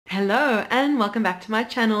Hello and welcome back to my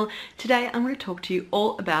channel. Today I'm going to talk to you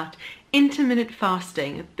all about intermittent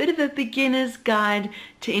fasting, a bit of a beginner's guide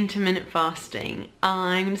to intermittent fasting.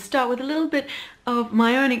 I'm going to start with a little bit of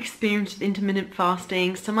my own experience with intermittent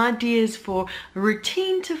fasting, some ideas for a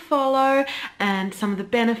routine to follow and some of the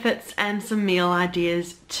benefits and some meal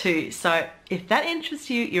ideas too. So if that interests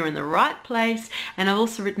you, you're in the right place, and I've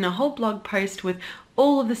also written a whole blog post with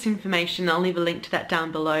all of this information. I'll leave a link to that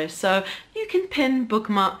down below so you can pin,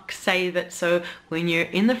 bookmark, save it, so when you're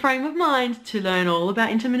in the frame of mind to learn all about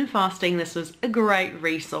intermittent fasting, this was a great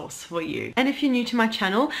resource for you. And if you're new to my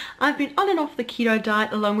channel, I've been on and off the keto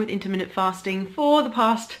diet along with intermittent fasting for the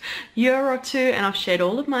past year or two, and I've shared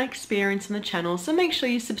all of my experience on the channel, so make sure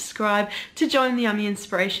you subscribe to join the Yummy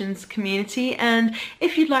Inspirations community. And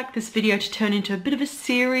if you'd like this video to turn into a bit of a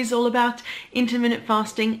series all about intermittent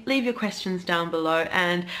fasting, leave your questions down below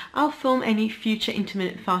and I'll film any future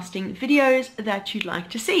intermittent fasting videos that you'd like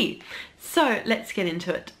to see. So let's get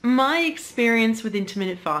into it. My experience with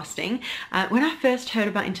intermittent fasting, when I first heard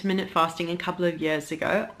about intermittent fasting a couple of years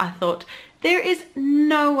ago, I thought there is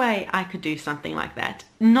no way I could do something like that.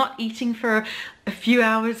 Not eating for a few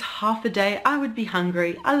hours, half a day, I would be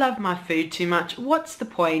hungry. I love my food too much. What's the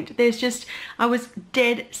point? I was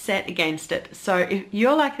dead set against it. So if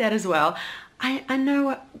you're like that as well, I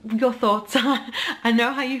know your thoughts. I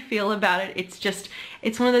know how you feel about it.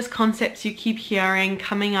 It's one of those concepts you keep hearing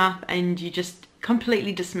coming up and you just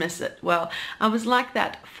completely dismiss it. Well, I was like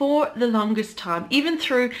that for the longest time. Even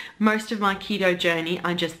through most of my keto journey,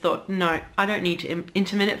 I just thought, no, I don't need to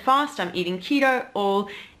intermittent fast. I'm eating keto. All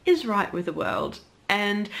is right with the world.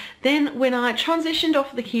 And then when I transitioned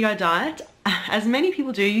off the keto diet, as many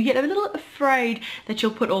people do, you get a little afraid that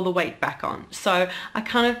you'll put all the weight back on. So I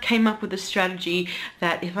kind of came up with a strategy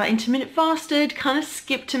that if I intermittent fasted, kind of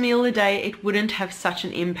skipped a meal a day, it wouldn't have such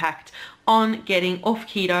an impact on getting off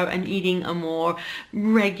keto and eating a more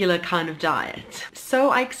regular kind of diet.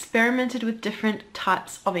 So I experimented with different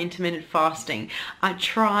types of intermittent fasting. I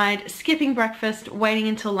tried skipping breakfast, waiting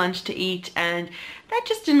until lunch to eat, and that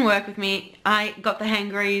just didn't work with me. I got the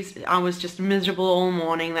hangries. I was just miserable all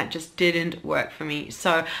morning. That just didn't work for me.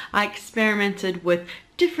 So I experimented with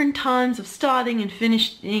different times of starting and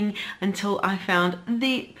finishing until I found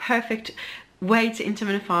the perfect way to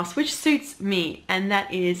intermittent fast which suits me, and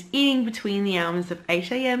that is eating between the hours of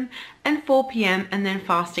 8 a.m. and 4 p.m. and then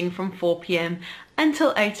fasting from 4 p.m.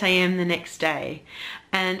 until 8 a.m. the next day.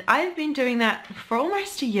 And I've been doing that for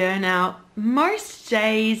almost a year now, most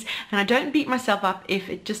days, and I don't beat myself up if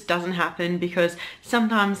it just doesn't happen, because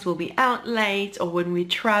sometimes we'll be out late, or when we're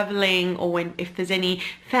traveling, or if there's any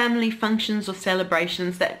family functions or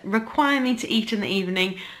celebrations that require me to eat in the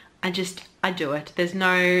evening, I do it. There's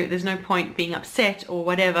no point being upset or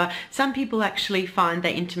whatever. Some people actually find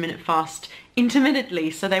they intermittent fast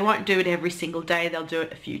intermittently, so they won't do it every single day. They'll do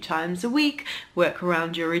it a few times a week, work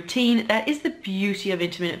around your routine. That is the beauty of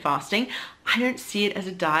intermittent fasting. I don't see it as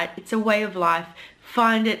a diet. It's a way of life.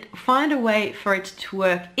 Find a way for it to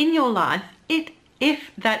work in your life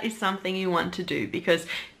if that is something you want to do, because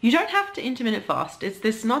you don't have to intermittent fast. This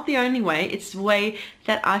is not the only way. It's the way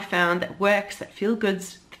that I found that works, that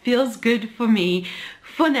feels good for me.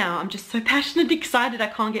 For now, I'm just so passionate, excited, I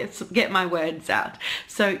can't get my words out.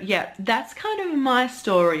 So yeah, that's kind of my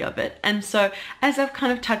story of it. And so as I've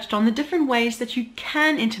kind of touched on, the different ways that you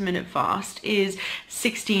can intermittent fast is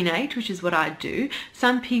 16-8, which is what I do.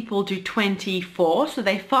 Some people do 24, so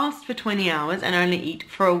they fast for 20 hours and only eat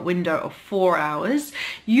for a window of 4 hours.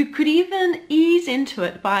 You could even ease into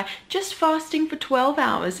it by just fasting for 12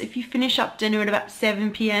 hours. If you finish up dinner at about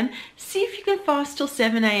 7 p.m, see if you can fast till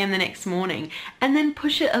 7 a.m. the next morning, and then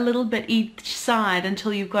push it a little bit each side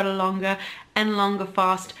until you've got a longer and longer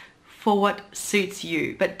fast for what suits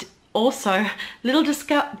you. But also, little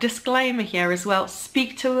disclaimer here as well,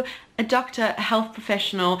 speak to a doctor, a health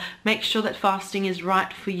professional, make sure that fasting is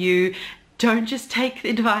right for you. Don't just take the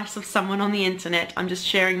advice of someone on the internet. I'm just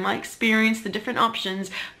sharing my experience, the different options,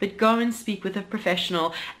 but go and speak with a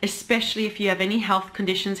professional, especially if you have any health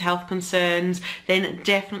conditions, health concerns, then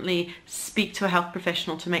definitely speak to a health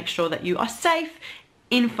professional to make sure that you are safe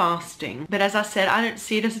in fasting. But as I said, I don't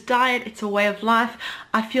see it as a diet, it's a way of life.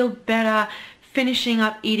 I feel better finishing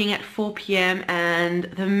up eating at 4 p.m, and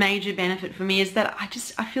the major benefit for me is that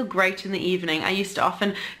I feel great in the evening. I used to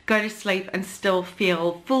often go to sleep and still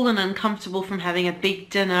feel full and uncomfortable from having a big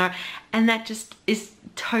dinner, and that just is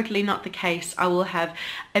totally not the case. I will have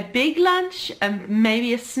a big lunch and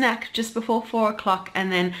maybe a snack just before 4 o'clock, and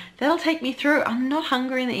then that'll take me through. I'm not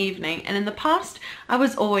hungry in the evening, and in the past I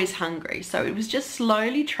was always hungry, so it was just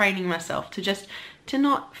slowly training myself to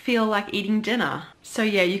not feel like eating dinner. So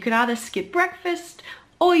yeah, you could either skip breakfast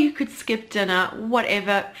or you could skip dinner,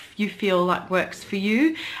 whatever you feel like works for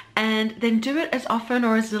you, and then do it as often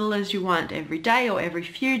or as little as you want, every day or every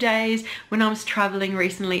few days. When I was traveling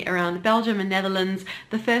recently around Belgium and Netherlands,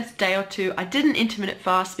 the first day or two I didn't intermittent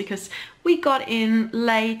fast because we got in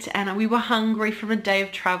late and we were hungry from a day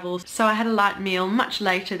of travel, so I had a light meal much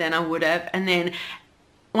later than I would have, and then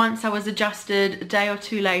once I was adjusted a day or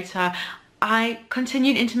two later, I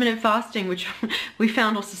continued intermittent fasting, which we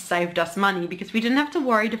found also saved us money because we didn't have to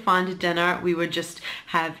worry to find a dinner. We would just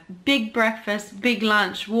have big breakfast, big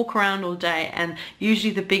lunch, walk around all day, and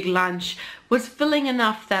usually the big lunch was filling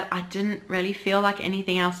enough that I didn't really feel like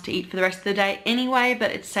anything else to eat for the rest of the day anyway, but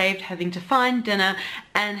it saved having to find dinner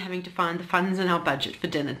and having to find the funds in our budget for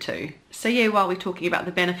dinner too. So yeah, while we're talking about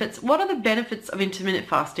the benefits, what are the benefits of intermittent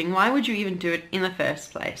fasting? Why would you even do it in the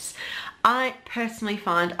first place? I personally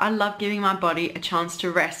find I love giving my body a chance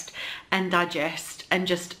to rest and digest and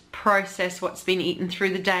just process what's been eaten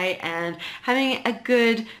through the day, and having a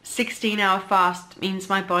good 16-hour fast means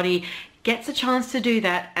my body gets a chance to do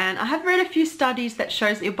that. And I have read a few studies that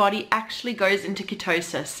shows that your body actually goes into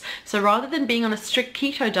ketosis. So rather than being on a strict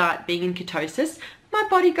keto diet, being in ketosis, my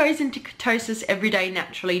body goes into ketosis every day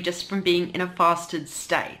naturally just from being in a fasted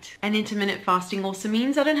state. And intermittent fasting also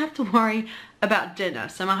means I don't have to worry about dinner.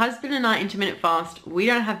 So my husband and I intermittent fast. We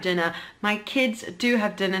don't have dinner. My kids do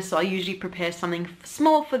have dinner, so I usually prepare something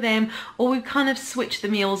small for them, or we kind of switch the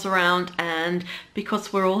meals around, and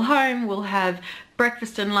because we're all home, we'll have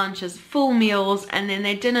breakfast and lunch as full meals, and then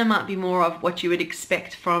their dinner might be more of what you would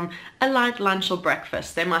expect from a light lunch or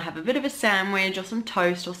breakfast. They might have a bit of a sandwich or some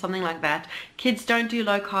toast or something like that. Kids don't do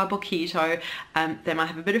low carb or keto. They might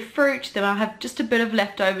have a bit of fruit. They might have just a bit of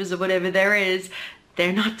leftovers or whatever there is.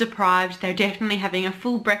 They're not deprived. They're definitely having a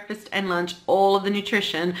full breakfast and lunch, all of the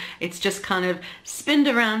nutrition. It's just kind of spinned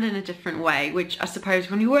around in a different way, which I suppose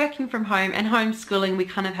when you're working from home and homeschooling, we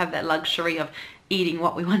kind of have that luxury of eating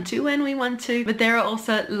what we want to when we want to. But there are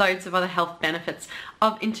also loads of other health benefits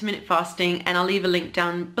of intermittent fasting, and I'll leave a link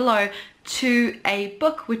down below to a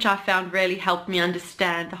book which I found really helped me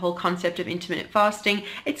understand the whole concept of intermittent fasting.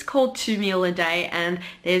 It's called 2 Meal a Day, and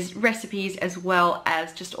there's recipes as well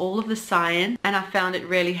as just all of the science, and I found it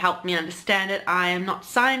really helped me understand it. I am not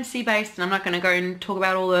sciencey based, and I'm not going to go and talk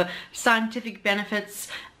about all the scientific benefits.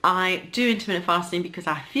 I do intermittent fasting because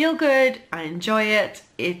I feel good, I enjoy it,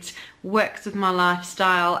 it works with my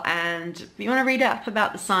lifestyle, and if you want to read up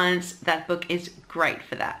about the science, that book is great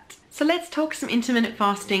for that. So let's talk some intermittent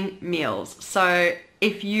fasting meals. So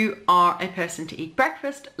if you are a person to eat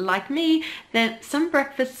breakfast like me, then some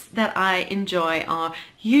breakfasts that I enjoy are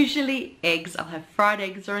usually eggs. I'll have fried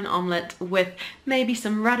eggs or an omelette with maybe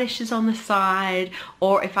some radishes on the side,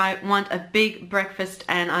 or if I want a big breakfast,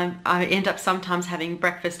 and I end up sometimes having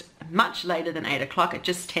breakfast much later than 8 o'clock, it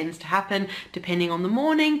just tends to happen depending on the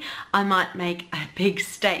morning, I might make a big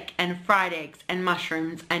steak and fried eggs and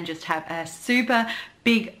mushrooms and just have a super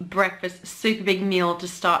big breakfast, super big meal to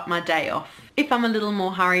start my day off. If I'm a little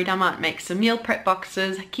more hurried, I might make some meal prep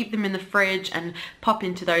boxes, keep them in the fridge, and pop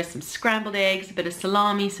into those some scrambled eggs, a bit of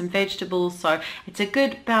salami, some vegetables. So it's a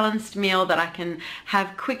good balanced meal that I can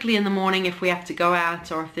have quickly in the morning if we have to go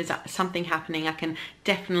out, or if there's something happening, I can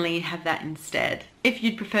definitely have that instead. If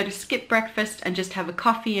you'd prefer to skip breakfast and just have a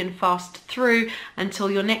coffee and fast through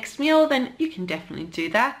until your next meal, then you can definitely do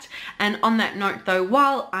that. And on that note though,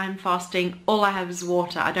 while I'm fasting, all I have is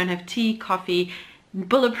water. I don't have tea, coffee,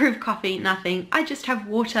 bulletproof coffee, nothing. I just have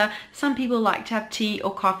water. Some people like to have tea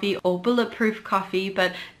or coffee or bulletproof coffee,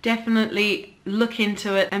 but definitely look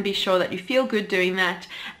into it and be sure that you feel good doing that,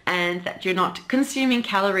 and that you're not consuming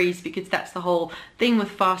calories, because that's the whole thing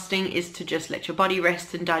with fasting, is to just let your body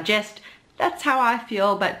rest and digest. That's how I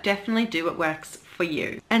feel, but definitely do what works for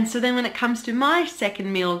you. And so then when it comes to my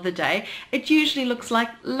second meal of the day, it usually looks like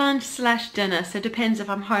lunch slash dinner. So it depends if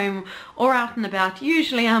I'm home or out and about.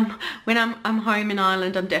 Usually when I'm home in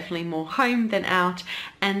Ireland, I'm definitely more home than out.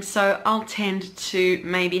 And so I'll tend to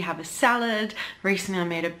maybe have a salad. Recently I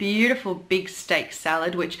made a beautiful big steak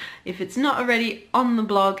salad, which if it's not already on the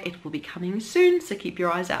blog, it will be coming soon, so keep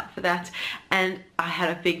your eyes out for that. And I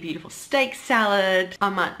had a big beautiful steak salad. I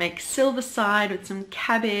might make silver side with some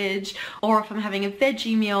cabbage, or if I'm having a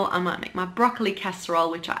veggie meal, I might make my broccoli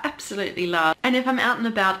casserole, which I absolutely love. And if I'm out and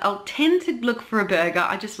about, I'll tend to look for a burger.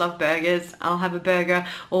 I just love burgers. I'll have a burger,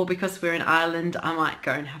 or because we're in Ireland, I might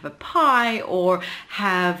go and have a pie or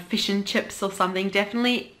have fish and chips or something.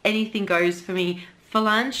 Definitely anything goes for me for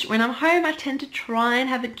lunch. When I'm home, I tend to try and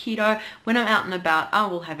have it keto. When I'm out and about, I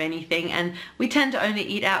will have anything, and we tend to only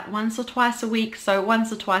eat out once or twice a week, so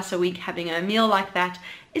once or twice a week having a meal like that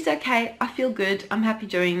is okay. I feel good. I'm happy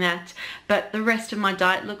doing that. But the rest of my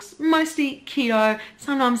diet looks mostly keto.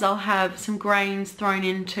 Sometimes I'll have some grains thrown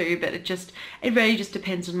in too, but it really just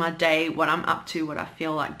depends on my day, what I'm up to, what I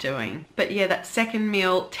feel like doing. But yeah, that second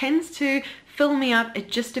meal tends to fill me up.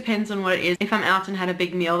 It just depends on what it is. If I'm out and had a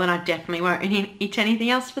big meal, then I definitely won't eat anything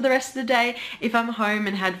else for the rest of the day. If I'm home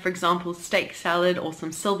and had, for example, steak salad or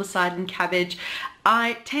some silver side and cabbage,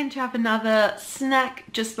 I tend to have another snack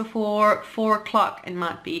just before 4 o'clock. It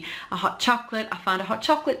might be a hot chocolate. I find a hot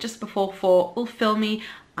chocolate just before 4 will fill me.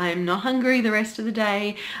 I'm not hungry the rest of the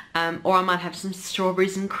day, or I might have some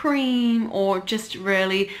strawberries and cream, or just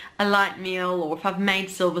really a light meal, or if I've made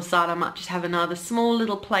silver side, I might just have another small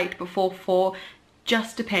little plate before 4.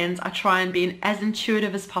 Just depends. I try and be as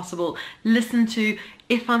intuitive as possible. Listen to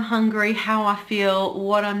if I'm hungry, how I feel,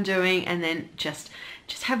 what I'm doing, and then just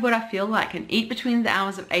have what I feel like, and eat between the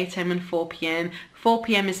hours of 8 a.m. and 4 p.m. 4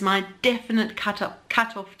 p.m. is my definite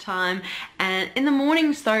cut-off time, and in the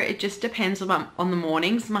mornings though, it just depends on the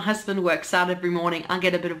mornings. My husband works out every morning. I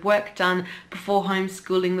get a bit of work done before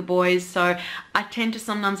homeschooling the boys, so I tend to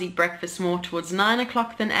sometimes eat breakfast more towards 9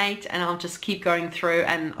 o'clock than 8, and I'll just keep going through,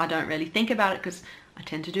 and I don't really think about it because I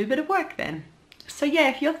tend to do a bit of work then. So yeah,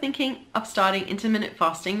 if you're thinking of starting intermittent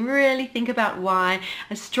fasting, really think about why.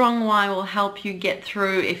 A strong why will help you get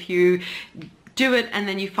through. If you do it and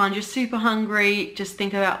then you find you're super hungry, just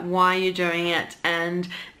think about why you're doing it and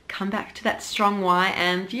come back to that strong why.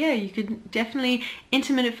 And yeah, you could definitely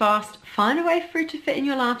intermittent fast, find a way for it to fit in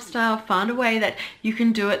your lifestyle, find a way that you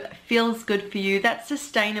can do it that feels good for you, that's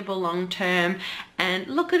sustainable long term, and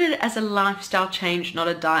look at it as a lifestyle change, not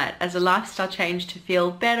a diet, as a lifestyle change to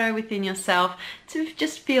feel better within yourself, to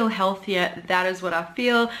just feel healthier. That is what I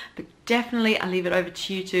feel. But definitely I leave it over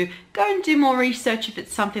to you to go and do more research if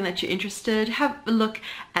it's something that you're interested. Have a look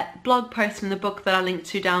at blog posts in the book that I linked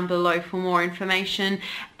to down below for more information,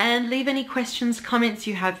 and leave any questions, comments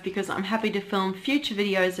you have, because I'm happy to film future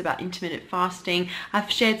videos about intermittent fasting.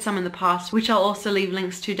 I've shared some in the past, which I'll also leave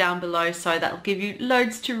links to down below, so that'll give you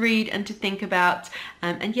loads to read and to think about.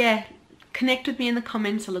 And yeah, connect with me in the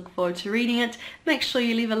comments. I look forward to reading it. Make sure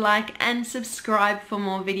you leave a like and subscribe for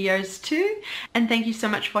more videos too. And thank you so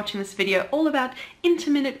much for watching this video all about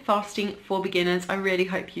intermittent fasting for beginners. I really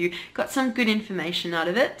hope you got some good information out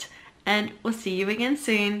of it, and we'll see you again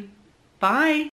soon. Bye.